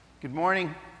Good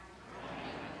morning.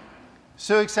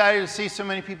 So excited to see so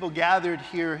many people gathered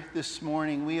here this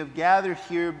morning. We have gathered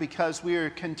here because we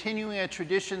are continuing a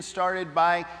tradition started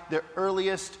by the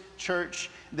earliest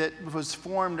church that was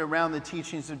formed around the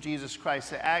teachings of Jesus Christ,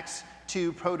 the Acts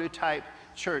 2 prototype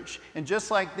church. And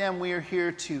just like them, we are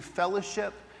here to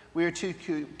fellowship. We are to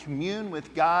commune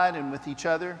with God and with each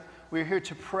other. We are here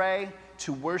to pray,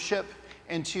 to worship,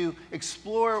 and to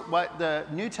explore what the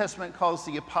New Testament calls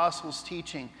the apostles'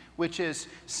 teaching, which is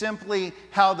simply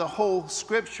how the whole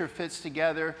Scripture fits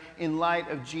together in light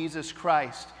of Jesus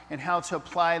Christ and how to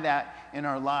apply that in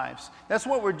our lives. That's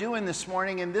what we're doing this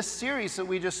morning, and this series that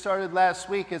we just started last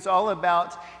week is all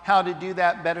about how to do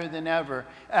that better than ever.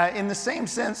 In the same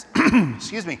sense, in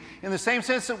the same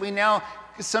sense that we now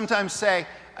sometimes say,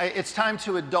 it's time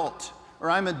to adult, or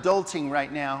I'm adulting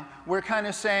right now, we're kind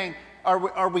of saying,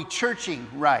 are we churching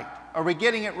right? Are we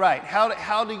getting it right?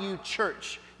 How do you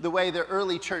church the way the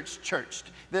early church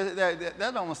churched?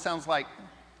 That almost sounds like,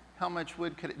 how much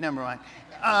wood could it? Never mind.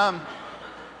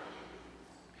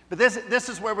 But this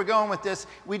is where we're going with this.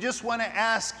 We just want to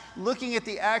ask, looking at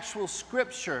the actual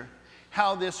Scripture,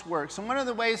 how this works. And one of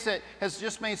the ways that has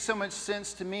just made so much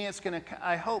sense to me, it's going to,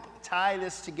 I hope, tie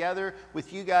this together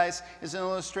with you guys, is an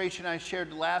illustration I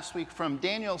shared last week from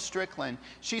Danielle Strickland.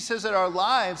 She says that our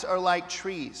lives are like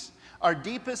trees. Our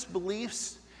deepest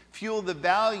beliefs fuel the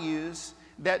values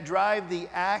that drive the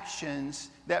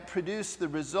actions that produce the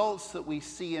results that we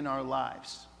see in our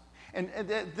lives. And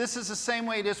this is the same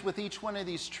way it is with each one of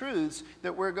these truths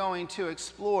that we're going to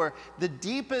explore. The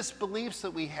deepest beliefs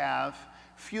that we have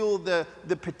fuel the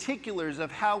particulars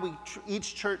of how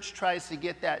each church tries to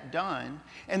get that done.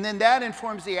 And then that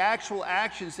informs the actual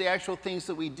actions, the actual things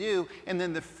that we do. And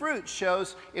then the fruit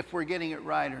shows if we're getting it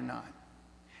right or not.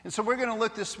 And so we're going to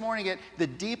look this morning at the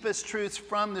deepest truths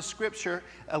from the Scripture,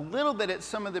 a little bit at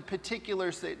some of the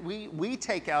particulars that we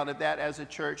take out of that as a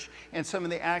church and some of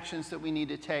the actions that we need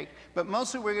to take. But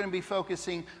mostly we're going to be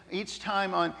focusing each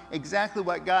time on exactly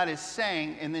what God is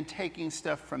saying and then taking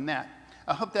stuff from that.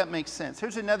 I hope that makes sense.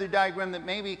 Here's another diagram that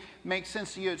maybe makes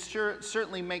sense to you. It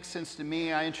certainly makes sense to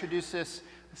me. I introduced this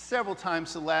several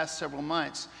times the last several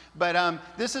months. But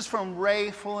this is from Ray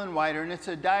Fullenwider, and it's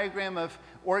a diagram of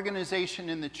organization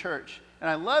in the church. And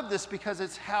I love this because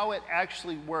it's how it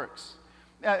actually works.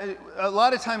 A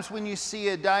lot of times when you see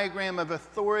a diagram of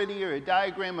authority or a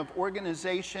diagram of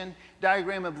organization,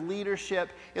 diagram of leadership,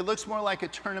 it looks more like a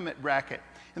tournament bracket.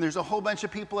 And there's a whole bunch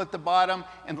of people at the bottom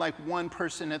and like one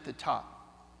person at the top.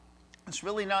 It's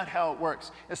really not how it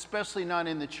works, especially not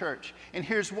in the church. And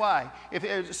here's why.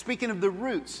 Speaking of the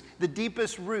roots, the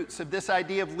deepest roots of this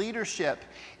idea of leadership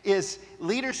is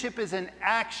an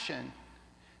action,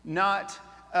 not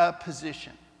a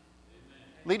position.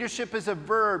 Leadership is a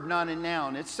verb, not a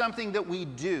noun. It's something that we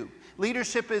do.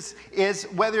 Leadership is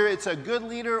whether it's a good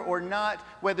leader or not,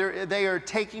 whether they are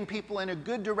taking people in a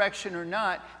good direction or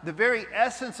not, the very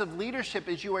essence of leadership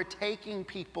is you are taking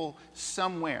people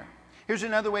somewhere. Here's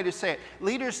another way to say it.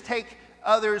 Leaders take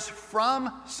others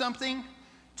from something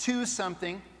to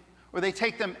something, or they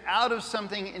take them out of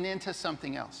something and into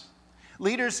something else.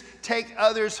 Leaders take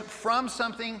others from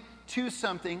something to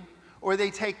something, or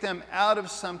they take them out of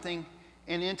something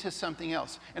and into something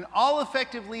else. And all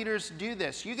effective leaders do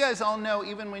this. You guys all know,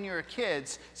 even when you're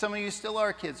kids, some of you still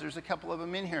are kids. There's a couple of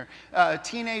them in here.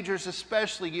 Teenagers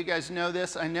especially, you guys know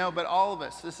this, I know, but all of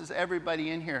us, this is everybody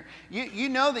in here. You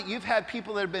know that you've had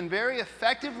people that have been very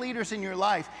effective leaders in your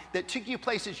life that took you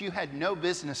places you had no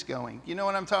business going. You know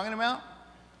what I'm talking about?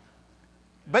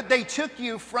 But they took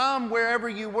you from wherever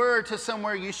you were to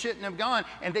somewhere you shouldn't have gone,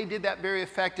 and they did that very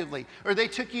effectively. Or they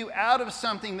took you out of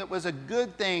something that was a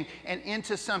good thing and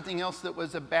into something else that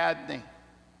was a bad thing,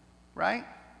 right?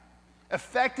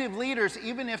 Effective leaders,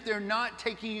 even if they're not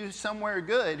taking you somewhere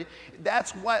good,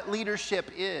 that's what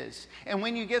leadership is. And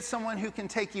when you get someone who can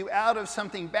take you out of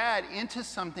something bad into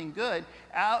something good,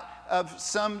 out of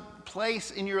some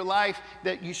place in your life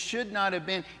that you should not have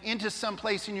been, into some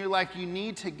place in your life you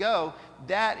need to go,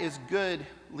 that is good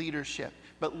leadership.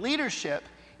 But leadership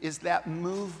is that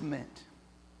movement.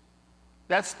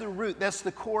 That's the root. That's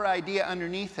the core idea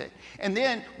underneath it. And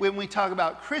then when we talk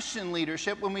about Christian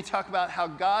leadership, when we talk about how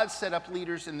God set up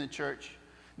leaders in the church,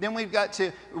 then we've got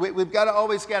to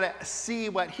always see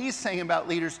what he's saying about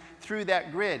leaders through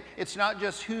that grid. It's not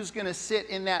just who's going to sit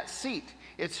in that seat.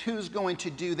 It's who's going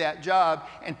to do that job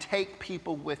and take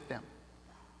people with them.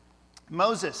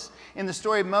 Moses, in the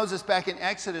story of Moses back in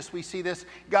Exodus, we see this.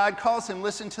 God calls him,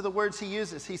 listen to the words he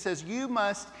uses. He says, you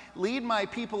must lead my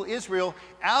people Israel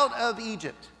out of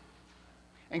Egypt.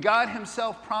 And God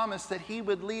himself promised that he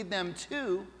would lead them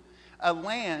to a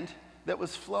land that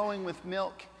was flowing with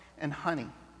milk and honey.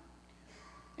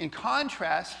 In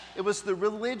contrast, it was the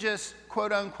religious,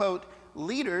 quote-unquote,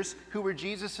 leaders who were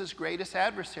Jesus' greatest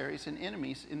adversaries and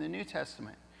enemies in the New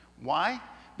Testament. Why?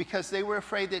 Because they were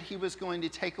afraid that he was going to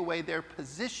take away their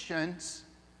positions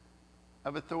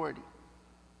of authority.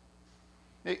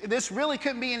 This really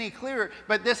couldn't be any clearer,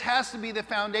 but this has to be the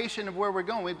foundation of where we're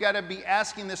going. We've got to be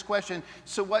asking this question,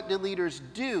 so what do leaders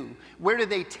do? Where do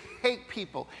they take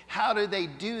people? How do they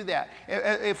do that?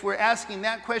 If we're asking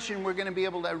that question, we're going to be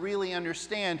able to really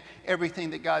understand everything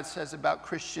that God says about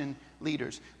Christian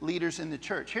leaders in the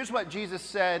church. Here's what Jesus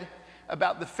said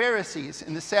about the Pharisees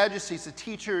and the Sadducees, the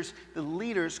teachers, the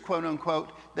leaders, quote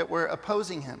unquote, that were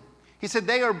opposing him. He said,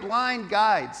 they are blind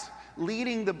guides,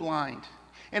 leading the blind.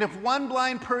 And if one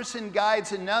blind person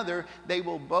guides another, they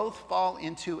will both fall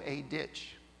into a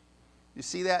ditch. You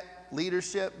see that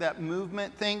leadership, that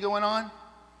movement thing going on?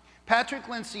 Patrick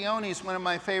Lencioni is one of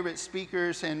my favorite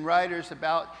speakers and writers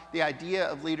about the idea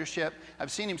of leadership.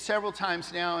 I've seen him several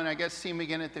times now, and I got to see him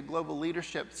again at the Global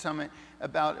Leadership Summit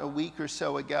about a week or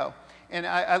so ago. And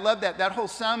I love that. That whole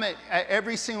summit,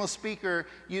 every single speaker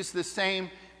used the same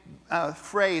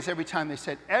phrase every time. They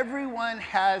said, everyone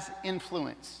has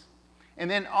influence. And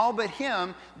then all but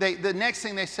him, the next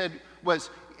thing they said was,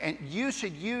 and you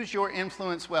should use your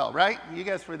influence well, right? You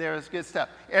guys were there, it was good stuff.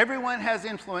 Everyone has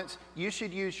influence, you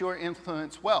should use your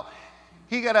influence well.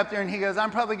 He got up there and he goes,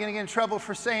 I'm probably going to get in trouble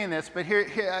for saying this, but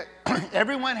here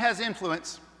everyone has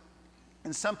influence,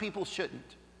 and some people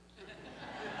shouldn't.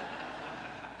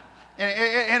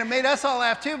 And it made us all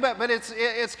laugh too, but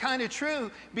it's kind of true,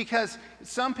 because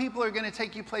some people are going to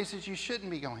take you places you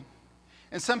shouldn't be going.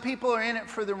 And some people are in it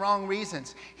for the wrong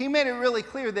reasons. He made it really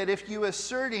clear that if you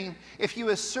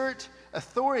assert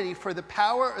authority for the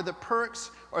power or the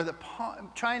perks or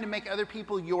trying to make other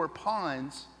people your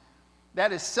pawns,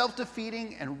 that is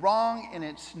self-defeating and wrong, and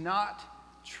it's not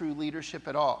true leadership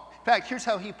at all. In fact, here's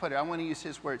how he put it. I want to use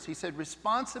his words. He said,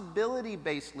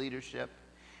 responsibility-based leadership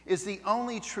is the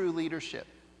only true leadership.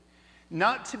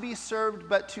 Not to be served,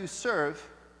 but to serve,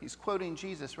 he's quoting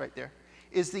Jesus right there,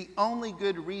 is the only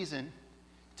good reason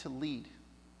to lead.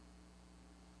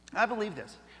 I believe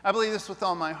this. I believe this with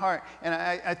all my heart, and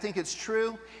I think it's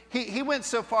true. He went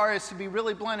so far as to be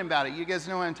really blunt about it. You guys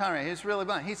know what I'm talking about. He was really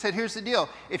blunt. He said, here's the deal.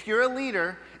 If you're a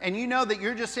leader and you know that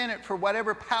you're just in it for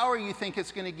whatever power you think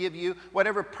it's going to give you,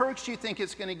 whatever perks you think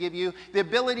it's going to give you, the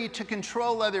ability to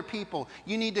control other people,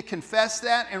 you need to confess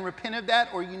that and repent of that,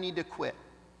 or you need to quit.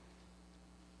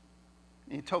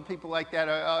 And he told people like that,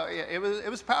 it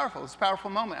was powerful. It was a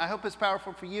powerful moment. I hope it's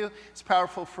powerful for you. It's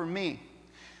powerful for me.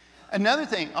 Another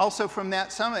thing also from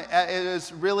that summit, it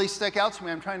has really stuck out to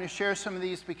me. I'm trying to share some of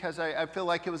these because I feel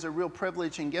like it was a real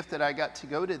privilege and gift that I got to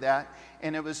go to that.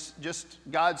 And it was just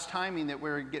God's timing that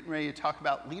we're getting ready to talk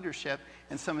about leadership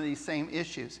and some of these same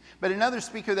issues. But another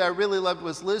speaker that I really loved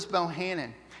was Liz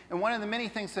Bohannon. And one of the many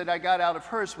things that I got out of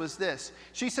hers was this.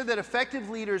 She said that effective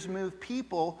leaders move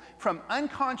people from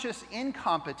unconscious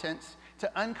incompetence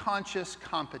to unconscious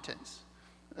competence.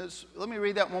 Let me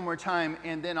read that one more time,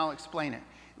 and then I'll explain it.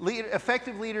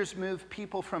 Effective leaders move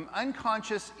people from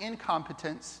unconscious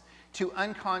incompetence to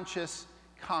unconscious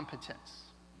competence.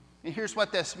 And here's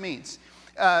what this means.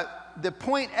 The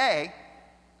point A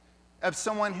of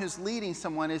someone who's leading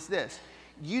someone is this.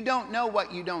 You don't know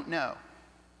what you don't know.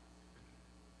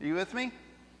 Are you with me?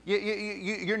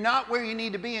 You're not where you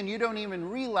need to be, and you don't even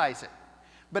realize it.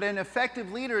 But an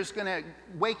effective leader is going to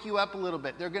wake you up a little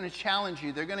bit. They're going to challenge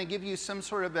you. They're going to give you some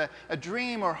sort of a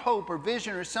dream or hope or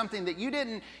vision or something that you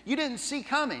didn't see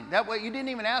coming. That way, you didn't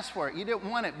even ask for it. You didn't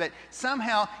want it. But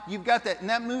somehow you've got that, and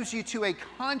that moves you to a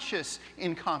conscious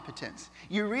incompetence.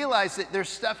 You realize that there's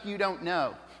stuff you don't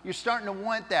know. You're starting to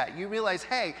want that. You realize,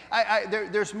 hey,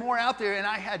 there's more out there, and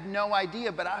I had no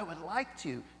idea, but I would like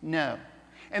to know.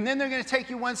 And then they're going to take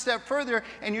you one step further,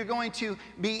 and you're going to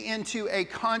be into a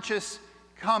conscious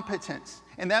competence.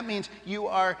 And that means you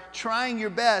are trying your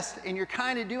best, and you're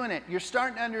kind of doing it. You're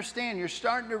starting to understand. You're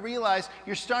starting to realize.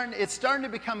 It's starting to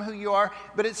become who you are,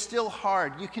 but it's still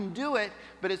hard. You can do it,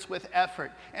 but it's with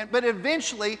effort. But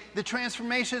eventually, the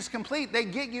transformation is complete. They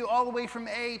get you all the way from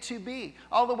A to B,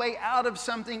 all the way out of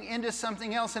something into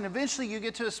something else. And eventually, you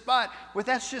get to a spot where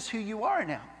that's just who you are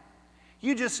now.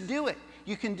 You just do it.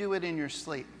 You can do it in your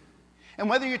sleep. And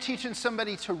whether you're teaching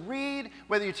somebody to read,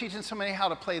 whether you're teaching somebody how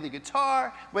to play the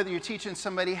guitar, whether you're teaching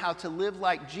somebody how to live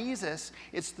like Jesus,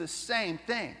 it's the same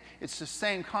thing. It's the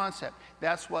same concept.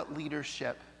 That's what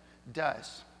leadership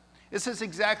does. This is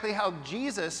exactly how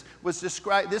Jesus was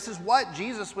described. This is what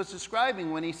Jesus was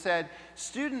describing when he said,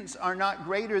 students are not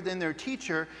greater than their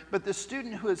teacher, but the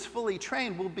student who is fully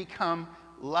trained will become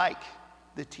like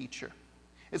the teacher.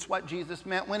 It's what Jesus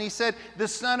meant when he said, the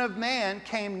Son of Man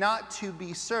came not to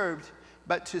be served,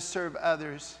 but to serve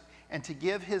others and to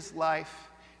give his life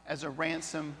as a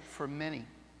ransom for many.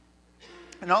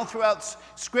 And all throughout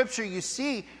Scripture, you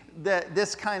see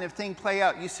this kind of thing play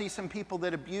out. You see some people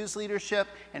that abuse leadership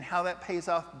and how that pays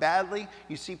off badly.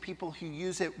 You see people who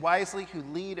use it wisely, who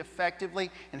lead effectively,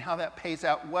 and how that pays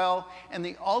out well. And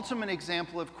the ultimate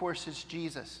example, of course, is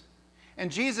Jesus.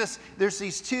 And Jesus, there's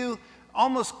these two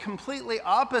almost completely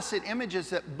opposite images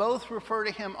that both refer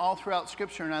to him all throughout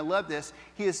Scripture, and I love this.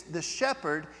 He is the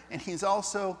shepherd, and he's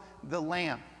also the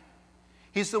lamb.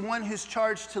 He's the one who's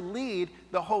charged to lead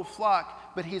the whole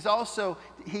flock, but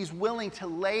he's willing to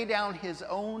lay down his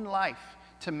own life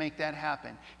to make that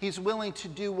happen. He's willing to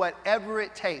do whatever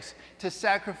it takes, to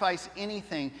sacrifice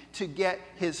anything to get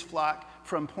his flock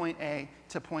from point A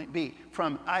to point B,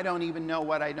 from I don't even know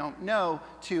what I don't know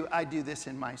to I do this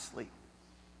in my sleep.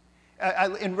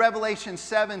 In Revelation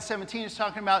 7:17, it's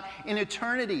talking about in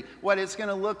eternity what it's going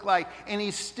to look like. And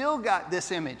he's still got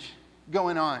this image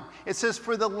going on. It says,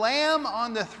 for the Lamb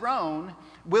on the throne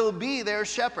will be their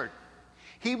shepherd.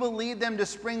 He will lead them to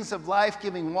springs of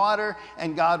life-giving water,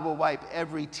 and God will wipe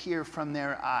every tear from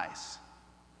their eyes.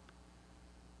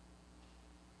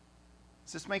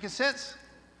 Is this making sense?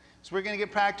 So we're going to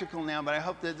get practical now, but I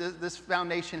hope that this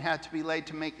foundation had to be laid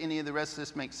to make any of the rest of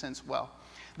this make sense well.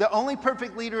 The only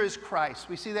perfect leader is Christ.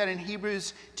 We see that in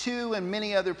Hebrews 2 and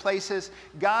many other places.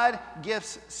 God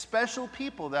gifts special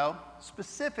people, though,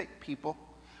 specific people,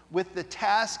 with the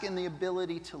task and the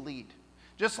ability to lead.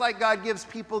 Just like God gives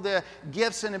people the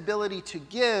gifts and ability to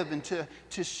give and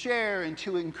to share and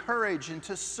to encourage and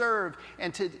to serve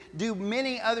and to do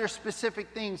many other specific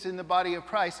things in the body of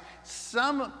Christ,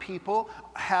 some people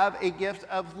have a gift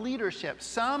of leadership.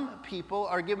 Some people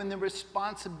are given the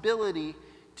responsibility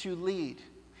to lead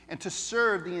and to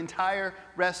serve the entire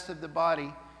rest of the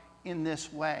body in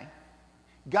this way.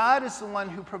 God is the one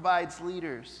who provides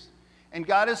leaders, and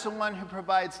God is the one who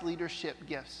provides leadership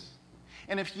gifts.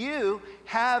 And if you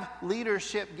have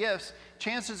leadership gifts,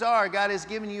 chances are God has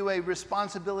given you a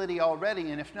responsibility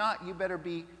already, and if not, you better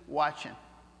be watching.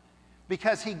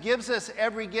 Because he gives us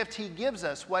every gift he gives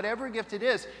us, whatever gift it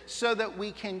is, so that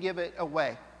we can give it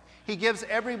away. He gives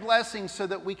every blessing so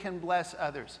that we can bless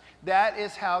others. That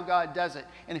is how God does it.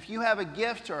 And if you have a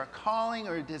gift or a calling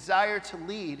or a desire to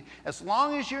lead, as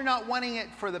long as you're not wanting it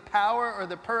for the power or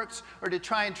the perks or to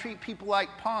try and treat people like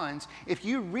pawns, if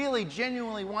you really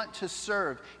genuinely want to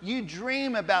serve, you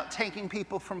dream about taking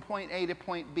people from point A to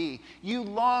point B. You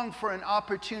long for an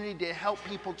opportunity to help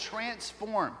people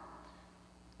transform.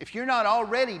 If you're not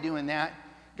already doing that,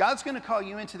 God's going to call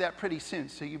you into that pretty soon.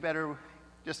 So you better,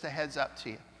 just a heads up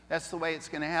to you. That's the way it's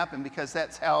going to happen because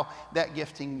that's how that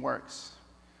gifting works.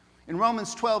 In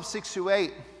Romans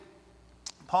 12:6-8,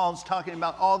 Paul's talking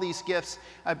about all these gifts.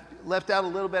 I've left out a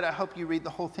little bit. I hope you read the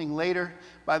whole thing later.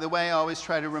 By the way, I always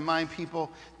try to remind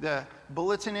people the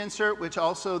bulletin insert, which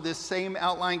also this same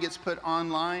outline gets put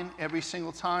online every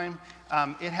single time.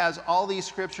 It has all these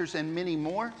scriptures and many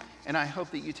more, and I hope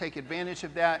that you take advantage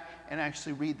of that and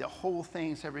actually read the whole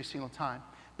things every single time.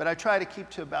 But I try to keep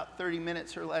to about 30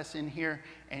 minutes or less in here,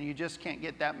 and you just can't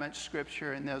get that much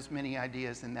scripture and those many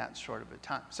ideas in that short of a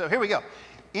time. So here we go.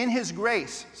 In his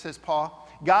grace, says Paul,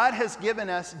 God has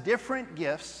given us different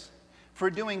gifts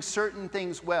for doing certain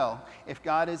things well. If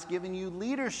God has given you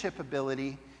leadership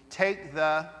ability,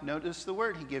 notice the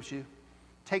word he gives you,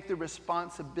 take the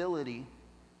responsibility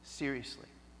seriously.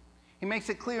 He makes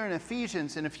it clear in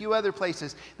Ephesians and a few other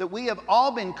places that we have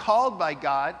all been called by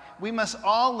God. We must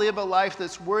all live a life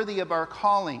that's worthy of our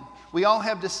calling. We all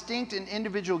have distinct and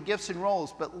individual gifts and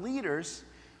roles, but leaders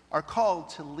are called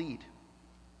to lead.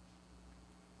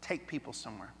 Take people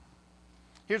somewhere.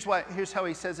 Here's how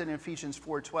he says it in Ephesians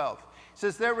 4:12. He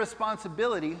says their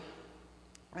responsibility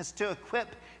is to equip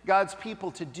God's people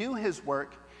to do his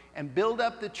work and build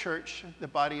up the church, the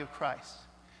body of Christ.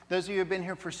 Those of you who have been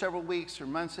here for several weeks or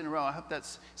months in a row, I hope that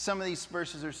some of these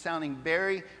verses are sounding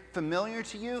very familiar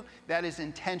to you. That is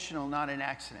intentional, not an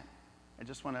accident. I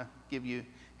just want to give you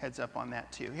heads up on that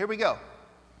too. Here we go.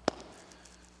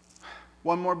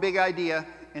 One more big idea,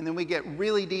 and then we get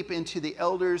really deep into the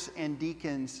elders and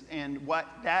deacons and what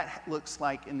that looks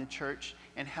like in the church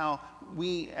and how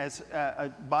we as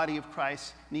a body of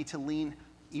Christ need to lean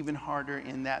even harder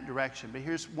in that direction. But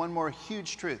here's one more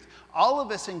huge truth. All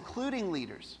of us, including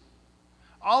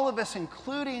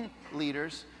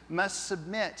leaders, must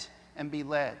submit and be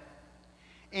led.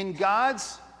 In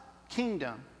God's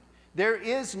kingdom, there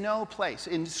is no place.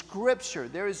 In Scripture,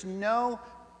 there is no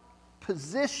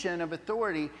position of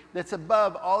authority that's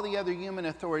above all the other human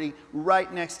authority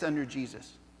right next under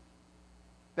Jesus.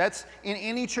 That's in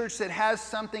any church that has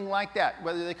something like that,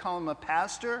 whether they call him a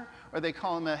pastor or they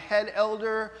call him a head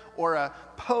elder or a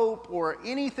pope or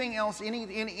anything else, in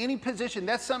any position.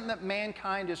 That's something that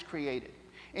mankind has created.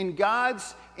 In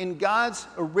God's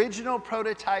original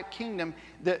prototype kingdom,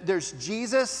 there's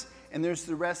Jesus and there's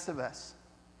the rest of us.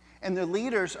 And the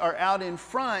leaders are out in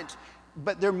front,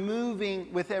 but they're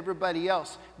moving with everybody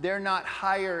else. They're not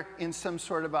higher in some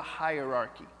sort of a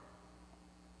hierarchy.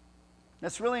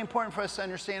 That's really important for us to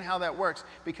understand how that works,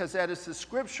 because that is the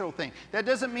scriptural thing. That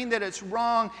doesn't mean that it's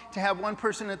wrong to have one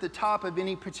person at the top of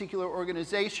any particular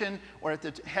organization or at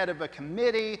the head of a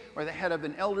committee or the head of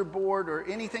an elder board or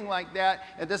anything like that.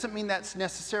 It doesn't mean that's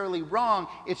necessarily wrong.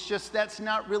 It's just that's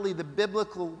not really the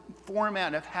biblical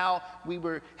format of how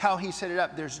he set it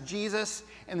up. There's Jesus,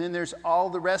 and then there's all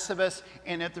the rest of us,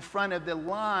 and at the front of the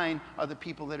line are the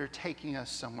people that are taking us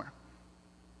somewhere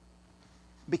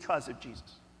because of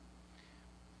Jesus.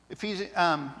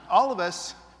 All of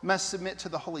us must submit to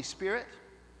the Holy Spirit.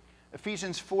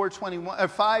 Ephesians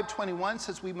 5:21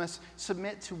 says we must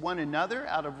submit to one another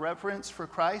out of reverence for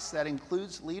Christ. That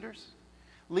includes leaders.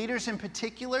 Leaders in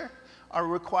particular are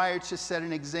required to set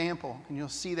an example, and you'll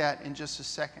see that in just a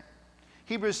second.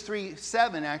 Hebrews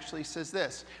 3:7 actually says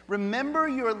this: remember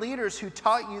your leaders who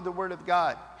taught you the word of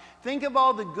God. Think of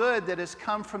all the good that has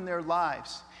come from their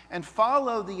lives, and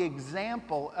follow the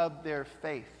example of their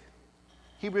faith.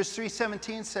 Hebrews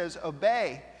 3:17 says,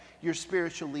 obey your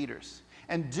spiritual leaders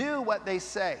and do what they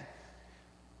say.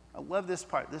 I love this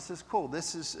part. This is cool.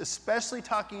 This is especially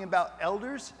talking about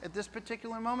elders at this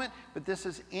particular moment, but this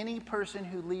is any person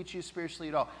who leads you spiritually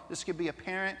at all. This could be a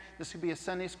parent. This could be a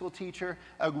Sunday school teacher,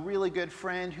 a really good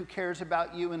friend who cares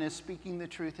about you and is speaking the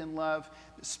truth in love,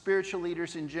 spiritual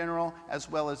leaders in general, as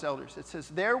well as elders. It says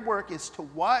their work is to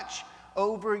watch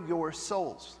over your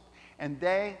souls, and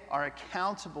they are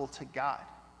accountable to God.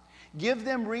 Give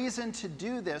them reason to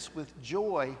do this with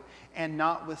joy and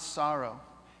not with sorrow.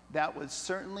 That would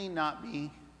certainly not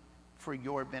be for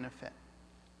your benefit.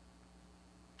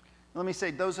 Let me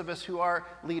say, those of us who are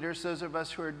leaders, those of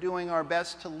us who are doing our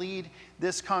best to lead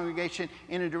this congregation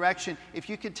in a direction, if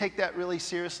you could take that really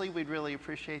seriously, we'd really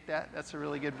appreciate that. That's a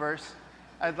really good verse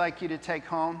I'd like you to take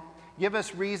home. Give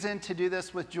us reason to do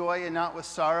this with joy and not with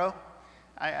sorrow.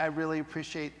 I really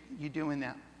appreciate you doing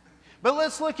that. But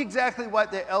let's look exactly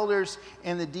what the elders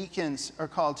and the deacons are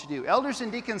called to do. Elders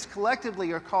and deacons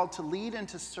collectively are called to lead and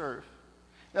to serve.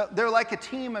 They're like a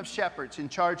team of shepherds in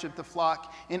charge of the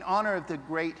flock in honor of the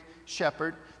great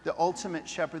shepherd, the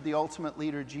ultimate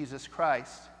leader, Jesus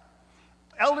Christ.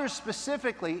 Elders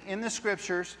specifically in the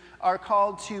scriptures are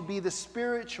called to be the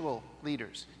spiritual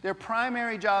leaders. Their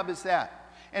primary job is that.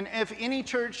 And if any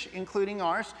church, including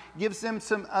ours, gives them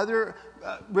some other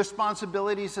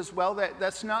responsibilities as well,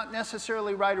 that's not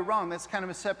necessarily right or wrong. That's kind of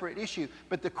a separate issue.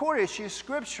 But the core issue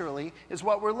scripturally is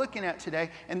what we're looking at today,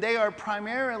 and they are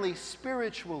primarily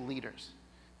spiritual leaders.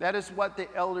 That is what the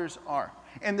elders are.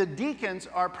 And the deacons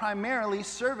are primarily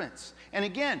servants. And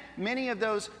again, many of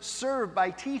those serve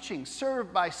by teaching,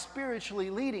 serve by spiritually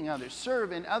leading others,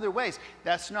 serve in other ways.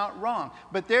 That's not wrong.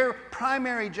 But their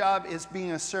primary job is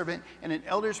being a servant, and an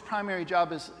elder's primary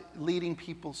job is leading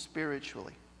people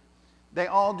spiritually. They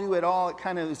all do it all. It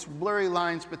kind of is blurry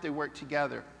lines, but they work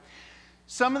together.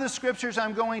 Some of the scriptures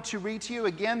I'm going to read to you,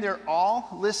 again, they're all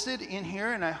listed in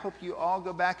here, and I hope you all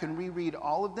go back and reread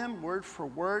all of them word for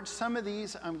word. Some of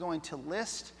these I'm going to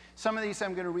list. Some of these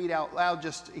I'm going to read out loud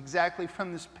just exactly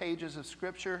from the pages of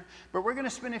Scripture. But we're going to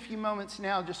spend a few moments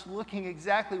now just looking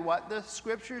exactly what the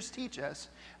Scriptures teach us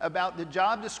about the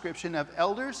job description of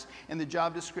elders and the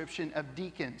job description of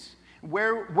deacons.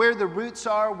 Where the roots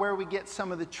are, where we get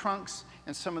some of the trunks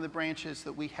and some of the branches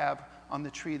that we have on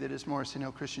the tree that is Morrison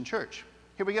Hill Christian Church.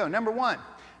 Here we go. Number one,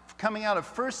 coming out of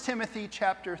 1 Timothy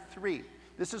chapter 3.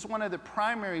 This is one of the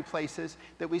primary places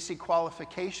that we see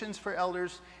qualifications for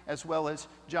elders as well as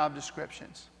job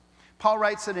descriptions. Paul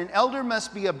writes that an elder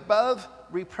must be above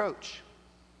reproach.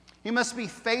 He must be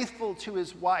faithful to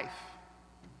his wife.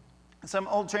 Some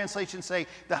old translations say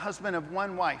the husband of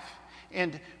one wife.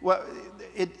 And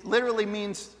it literally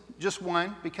means just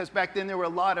one, because back then there were a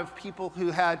lot of people who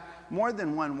had more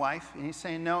than one wife. And he's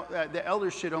saying, no, the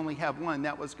elders should only have one.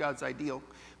 That was God's ideal.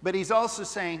 But he's also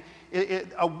saying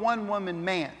a one-woman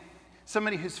man,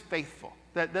 somebody who's faithful.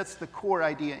 That's the core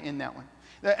idea in that one.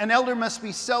 An elder must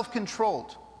be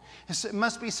self-controlled. It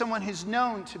must be someone who's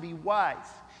known to be wise.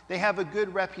 They have a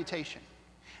good reputation.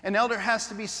 An elder has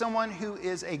to be someone who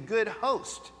is a good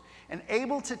host and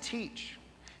able to teach.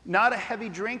 Not a heavy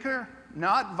drinker,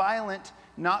 not violent,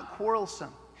 not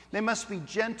quarrelsome. They must be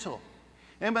gentle.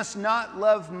 They must not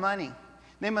love money.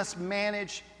 They must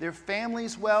manage their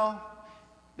families well.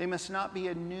 They must not be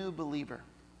a new believer.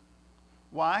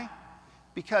 Why?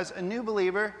 Because a new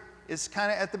believer is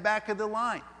kind of at the back of the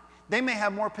line. They may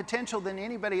have more potential than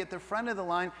anybody at the front of the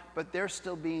line, but they're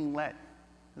still being led.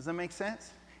 Does that make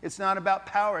sense? It's not about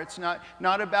power. It's not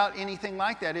about anything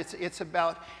like that. It's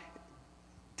about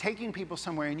taking people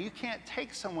somewhere, and you can't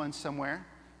take someone somewhere.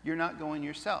 You're not going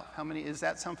yourself. Is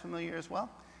that sound familiar as well?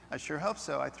 I sure hope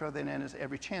so. I throw that in as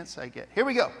every chance I get. Here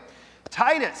we go.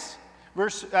 Titus,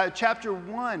 chapter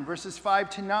 1, verses 5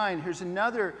 to 9. Here's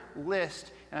another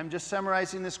list. And I'm just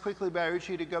summarizing this quickly, but I urge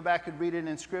you to go back and read it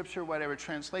in Scripture, whatever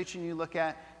translation you look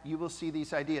at, you will see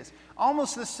these ideas.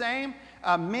 Almost the same.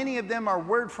 Many of them are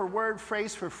word for word,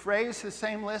 phrase for phrase, the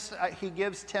same list he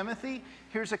gives Timothy.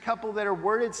 Here's a couple that are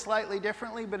worded slightly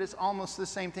differently, but it's almost the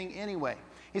same thing anyway.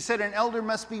 He said, an elder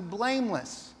must be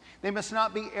blameless. They must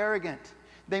not be arrogant.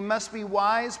 They must be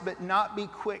wise, but not be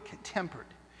quick-tempered.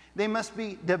 They must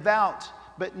be devout,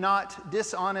 but not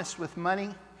dishonest with money.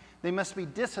 They must be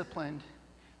disciplined.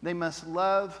 They must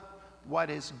love what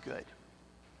is good.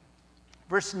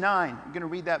 Verse 9, I'm going to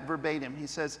read that verbatim. He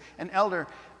says, an elder,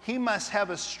 he must have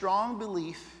a strong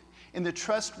belief in the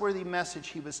trustworthy message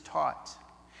he was taught.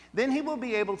 Then he will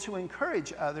be able to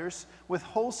encourage others with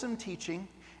wholesome teaching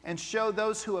and show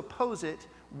those who oppose it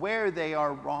where they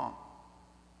are wrong.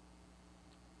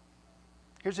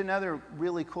 Here's another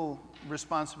really cool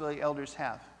responsibility elders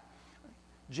have.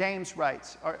 James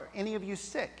writes, are any of you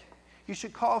sick? You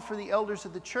should call for the elders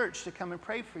of the church to come and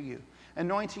pray for you,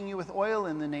 anointing you with oil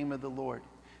in the name of the Lord.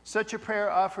 Such a prayer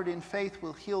offered in faith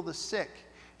will heal the sick,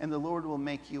 and the Lord will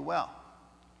make you well.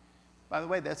 By the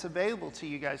way, that's available to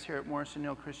you guys here at Morrison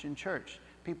Hill Christian Church.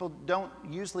 People don't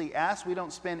usually ask. We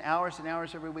don't spend hours and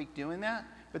hours every week doing that,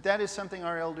 but that is something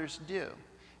our elders do.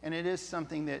 And it is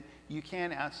something that you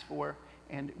can ask for,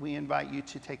 and we invite you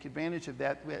to take advantage of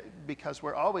that because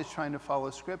we're always trying to follow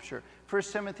Scripture. 1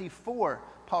 Timothy 4,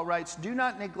 Paul writes, do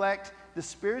not neglect the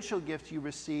spiritual gift you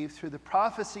received through the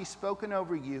prophecy spoken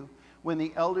over you when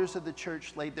the elders of the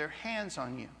church laid their hands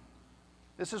on you.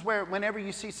 This is where whenever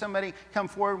you see somebody come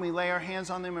forward and we lay our hands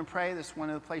on them and pray, that's one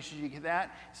of the places you get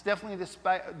that. It's definitely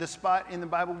the spot in the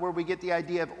Bible where we get the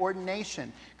idea of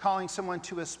ordination, calling someone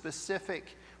to a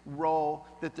specific role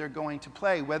that they're going to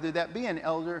play, whether that be an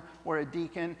elder or a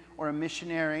deacon or a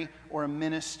missionary or a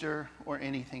minister or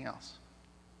anything else.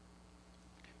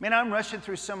 Man, I'm rushing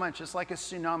through so much. It's like a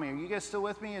tsunami. Are you guys still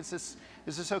with me? Is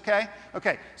this okay?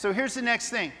 Okay, so here's the next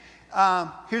thing.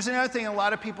 Here's another thing a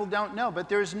lot of people don't know, but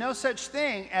there's no such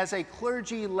thing as a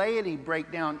clergy-laity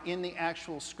breakdown in the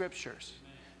actual Scriptures.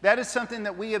 That is something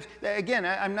that we have, again,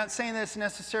 I'm not saying that it's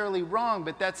necessarily wrong,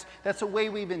 but that's a way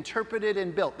we've interpreted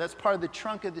and built. That's part of the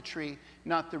trunk of the tree,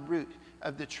 not the root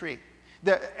of the tree.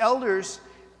 The elders,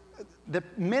 the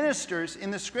ministers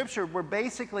in the Scripture were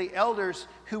basically elders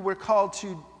who were called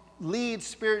to lead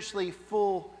spiritually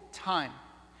full time.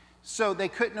 So they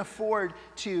couldn't afford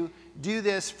to do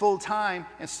this full time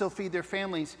and still feed their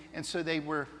families, and so they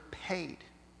were paid.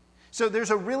 So there's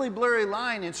a really blurry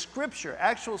line in Scripture,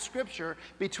 actual Scripture,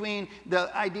 between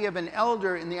the idea of an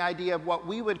elder and the idea of what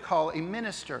we would call a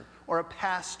minister or a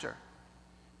pastor.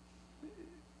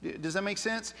 Does that make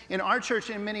sense? In our church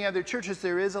and in many other churches,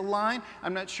 there is a line.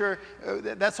 I'm not sure.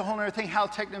 That's a whole other thing, how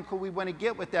technical we want to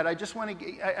get with that. I just want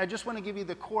to give you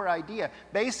the core idea.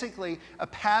 Basically, a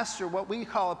pastor, what we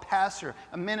call a pastor,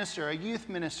 a minister, a youth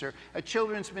minister, a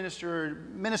children's minister, or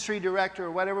ministry director,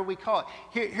 or whatever we call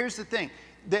it. Here's the thing.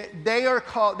 They are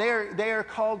called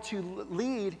to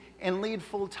lead and lead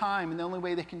full time. And the only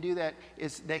way they can do that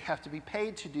is they have to be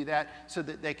paid to do that so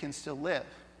that they can still live.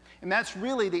 And that's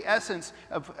really the essence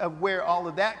of where all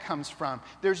of that comes from.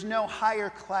 There's no higher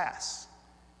class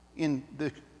in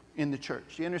the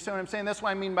church. You understand what I'm saying? That's what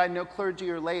I mean by no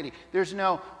clergy or laity. There's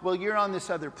no, well, you're on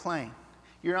this other plane.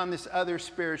 You're on this other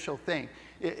spiritual thing.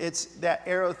 It's that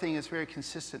arrow thing is very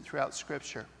consistent throughout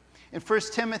Scripture. In 1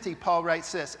 Timothy, Paul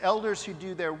writes this, elders who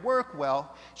do their work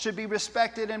well should be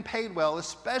respected and paid well,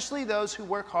 especially those who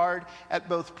work hard at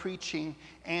both preaching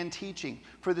and teaching.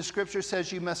 For the Scripture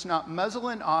says you must not muzzle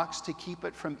an ox to keep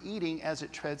it from eating as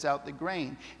it treads out the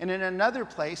grain. And in another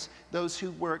place, those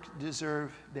who work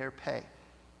deserve their pay.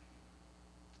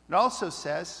 It also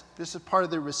says, this is part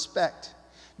of the respect,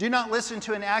 do not listen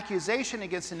to an accusation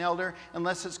against an elder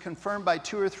unless it's confirmed by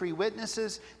 2 or 3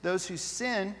 witnesses. Those who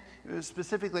sin,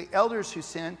 specifically elders who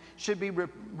sin, should be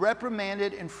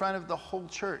reprimanded in front of the whole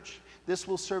church. This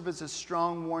will serve as a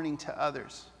strong warning to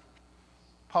others.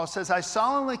 Paul says, I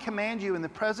solemnly command you in the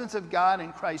presence of God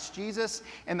and Christ Jesus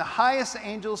and the highest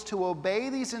angels to obey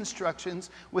these instructions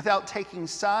without taking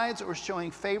sides or showing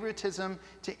favoritism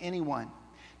to anyone.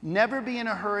 Never be in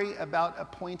a hurry about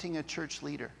appointing a church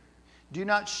leader. Do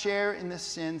not share in the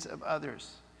sins of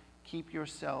others. Keep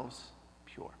yourselves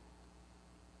pure.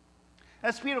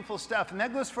 That's beautiful stuff, and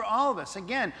that goes for all of us.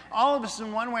 Again, all of us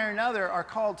in one way or another are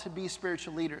called to be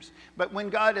spiritual leaders. But when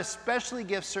God especially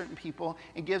gives certain people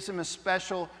and gives them a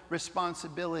special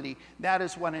responsibility, that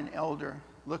is what an elder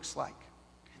looks like.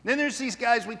 Then there's these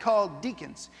guys we call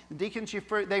deacons. The deacons,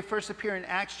 they first appear in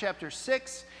Acts chapter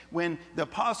 6 when the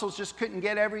apostles just couldn't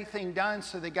get everything done,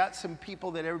 so they got some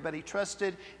people that everybody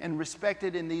trusted and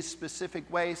respected in these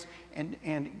specific ways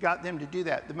and got them to do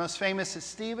that. The most famous is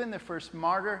Stephen, the first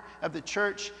martyr of the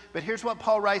church. But here's what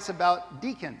Paul writes about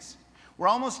deacons. We're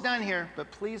almost done here,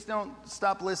 but please don't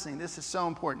stop listening. This is so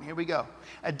important. Here we go.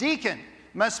 A deacon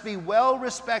must be well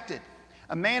respected,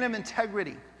 a man of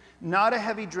integrity, not a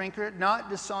heavy drinker, not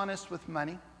dishonest with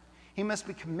money. He must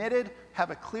be committed, have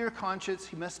a clear conscience.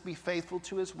 He must be faithful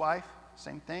to his wife.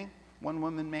 Same thing, one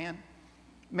woman man.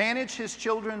 Manage his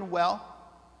children well.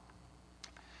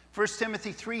 1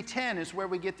 Timothy 3:10 is where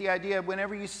we get the idea of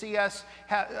whenever you see us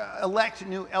elect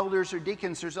new elders or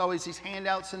deacons, there's always these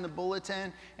handouts in the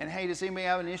bulletin. And hey, does anybody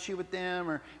have an issue with them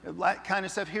or that kind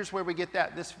of stuff? Here's where we get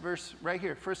that, this verse right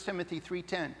here, 1 Timothy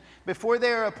 3:10. Before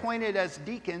they are appointed as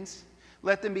deacons,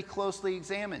 let them be closely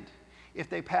examined. If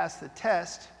they pass the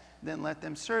test, then let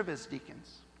them serve as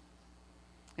deacons.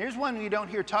 Here's one you don't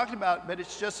hear talked about, but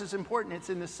it's just as important.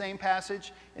 It's in the same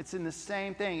passage. It's in the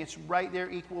same thing. It's right there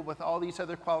equal with all these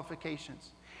other qualifications.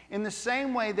 In the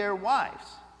same way, their wives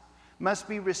must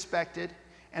be respected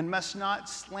and must not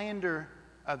slander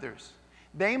others.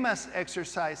 They must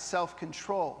exercise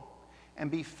self-control and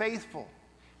be faithful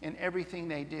in everything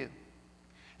they do.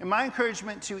 And my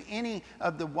encouragement to any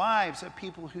of the wives of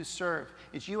people who serve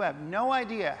is you have no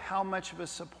idea how much of a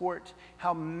support,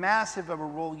 how massive of a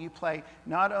role you play,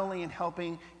 not only in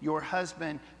helping your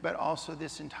husband, but also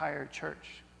this entire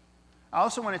church. I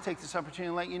also want to take this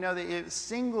opportunity to let you know that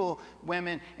single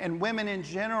women and women in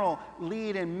general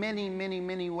lead in many, many,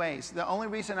 many ways. The only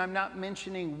reason I'm not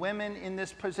mentioning women in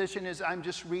this position is I'm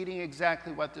just reading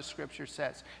exactly what the scripture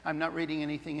says. I'm not reading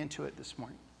anything into it this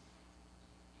morning.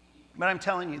 But I'm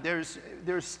telling you, there's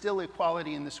still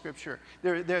equality in the scripture.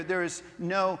 There is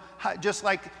no, just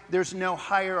like there's no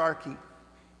hierarchy.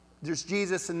 There's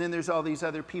Jesus and then there's all these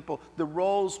other people. The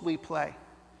roles we play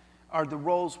are the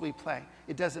roles we play.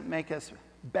 It doesn't make us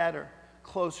better,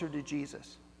 closer to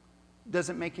Jesus. It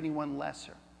doesn't make anyone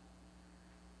lesser.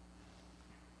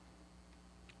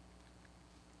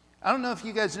 I don't know if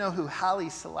you guys know who Haile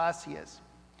Selassie is,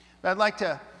 but I'd like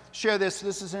to share this.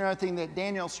 This is another thing that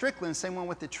Danielle Strickland, same one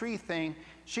with the tree thing,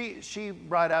 she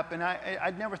brought up, and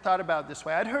I'd never thought about it this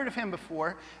way. I'd heard of him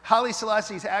before. Haile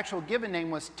Selassie's actual given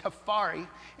name was Tafari,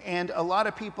 and a lot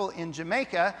of people in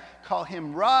Jamaica call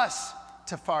him Ras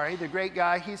Tafari, the great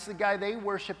guy. He's the guy they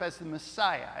worship as the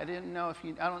Messiah. I don't know if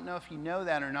you know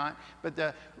that or not, but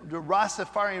the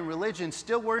Rastafarian religion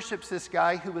still worships this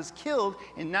guy who was killed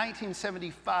in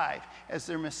 1975 as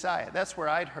their Messiah. That's where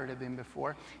I'd heard of him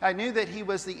before. I knew that he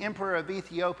was the emperor of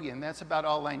Ethiopia, and that's about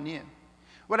all I knew.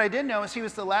 What I did know is he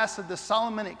was the last of the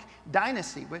Solomonic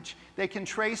dynasty, which they can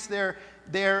trace their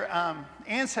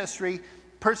ancestry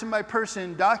person by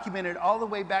person, documented all the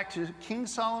way back to King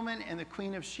Solomon and the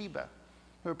Queen of Sheba,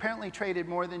 who apparently traded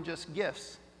more than just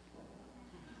gifts.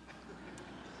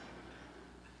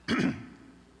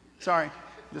 Sorry,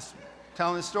 just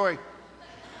telling the story.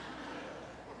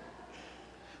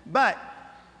 But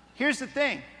here's the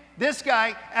thing. This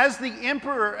guy, as the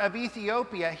emperor of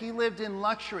Ethiopia, he lived in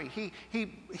luxury.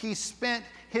 He spent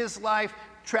his life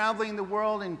traveling the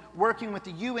world and working with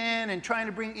the UN and trying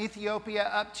to bring Ethiopia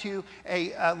up to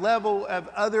a level of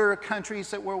other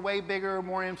countries that were way bigger,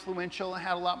 more influential, and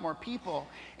had a lot more people.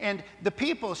 And the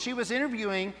people she was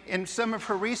interviewing in some of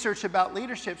her research about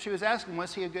leadership, she was asking,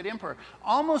 was he a good emperor?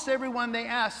 Almost everyone they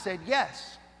asked said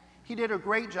yes. He did a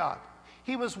great job.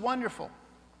 He was wonderful.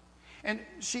 And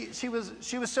she was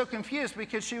so confused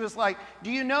because she was like,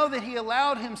 do you know that he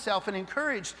allowed himself and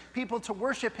encouraged people to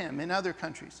worship him in other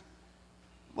countries?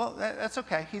 Well, that's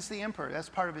okay. He's the emperor. That's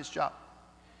part of his job.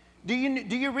 Do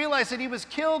you realize that he was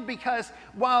killed because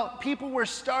while people were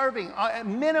starving, a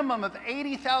minimum of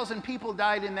 80,000 people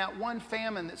died in that one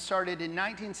famine that started in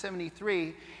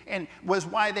 1973 and was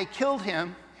why they killed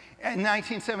him in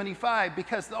 1975,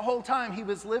 because the whole time he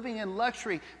was living in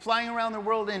luxury, flying around the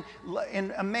world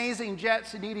in amazing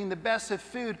jets and eating the best of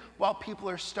food while people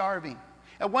are starving.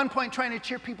 At one point, trying to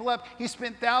cheer people up, he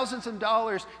spent thousands of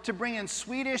dollars to bring in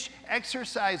Swedish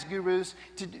exercise gurus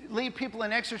to lead people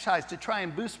in exercise to try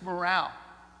and boost morale.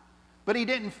 But he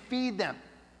didn't feed them.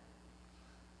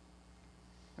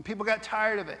 And people got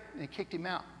tired of it, and they kicked him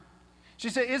out.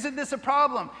 She said, isn't this a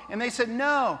problem? And they said,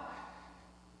 no.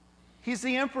 He's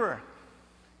the emperor.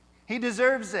 He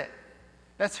deserves it.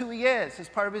 That's who he is. It's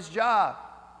part of his job.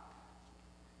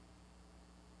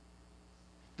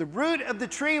 The root of the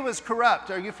tree was corrupt.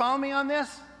 Are you following me on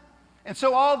this? And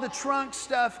so all the trunk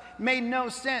stuff made no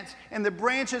sense, and the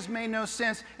branches made no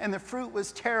sense, and the fruit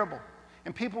was terrible,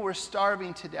 and people were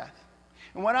starving to death.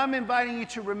 And what I'm inviting you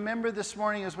to remember this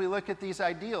morning as we look at these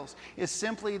ideals is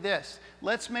simply this.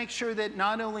 Let's make sure that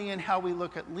not only in how we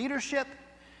look at leadership,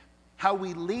 how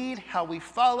we lead, how we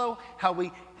follow, how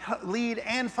we lead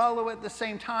and follow at the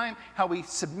same time, how we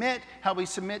submit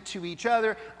to each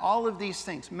other, all of these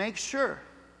things. Make sure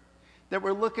that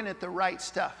we're looking at the right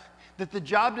stuff. That the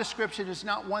job description is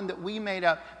not one that we made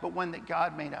up, but one that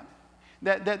God made up.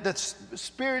 That the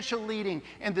spiritual leading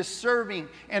and the serving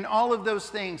and all of those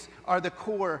things are the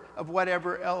core of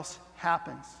whatever else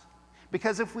happens.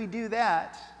 Because if we do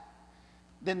that,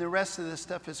 then the rest of this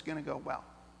stuff is going to go well.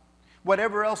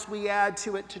 Whatever else we add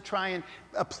to it to try and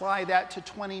apply that to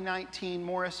 2019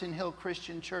 Morrison Hill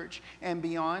Christian Church and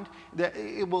beyond, that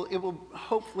it will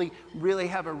hopefully really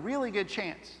have a really good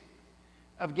chance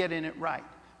of getting it right.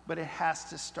 But it has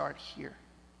to start here.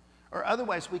 Or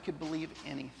otherwise we could believe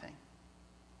anything.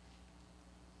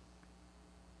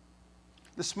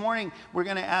 This morning, we're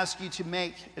going to ask you to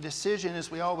make a decision, as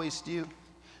we always do.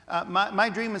 My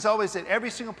dream is always that every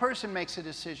single person makes a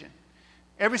decision.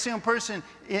 Every single person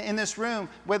in this room,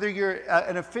 whether you're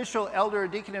an official elder or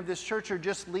deacon of this church or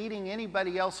just leading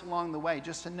anybody else along the way,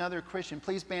 just another Christian.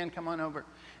 Please, band, come on over.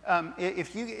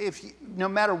 If you, no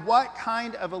matter what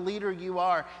kind of a leader you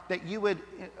are, that you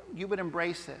would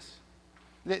embrace this.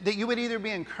 That you would either be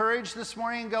encouraged this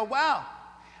morning and go, wow,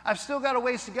 I've still got a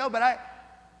ways to go, but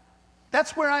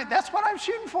that's what I'm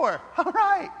shooting for. All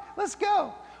right, let's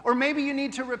go. Or maybe you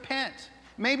need to repent.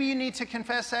 Maybe you need to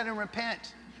confess that and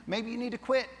repent. Maybe you need to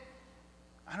quit.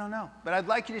 I don't know. But I'd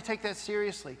like you to take that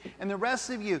seriously. And the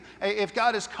rest of you, if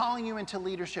God is calling you into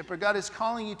leadership, or God is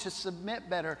calling you to submit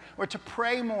better, or to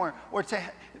pray more, or to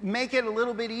make it a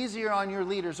little bit easier on your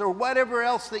leaders, or whatever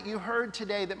else that you heard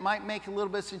today that might make a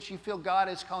little bit since you feel God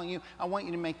is calling you, I want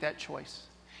you to make that choice.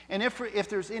 And if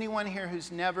there's anyone here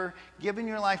who's never given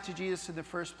your life to Jesus in the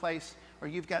first place, or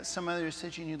you've got some other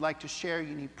decision you'd like to share,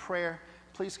 you need prayer,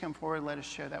 please come forward and let us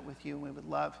share that with you. And we would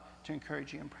love to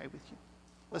encourage you and pray with you.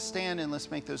 Let's stand and let's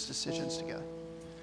make those decisions together.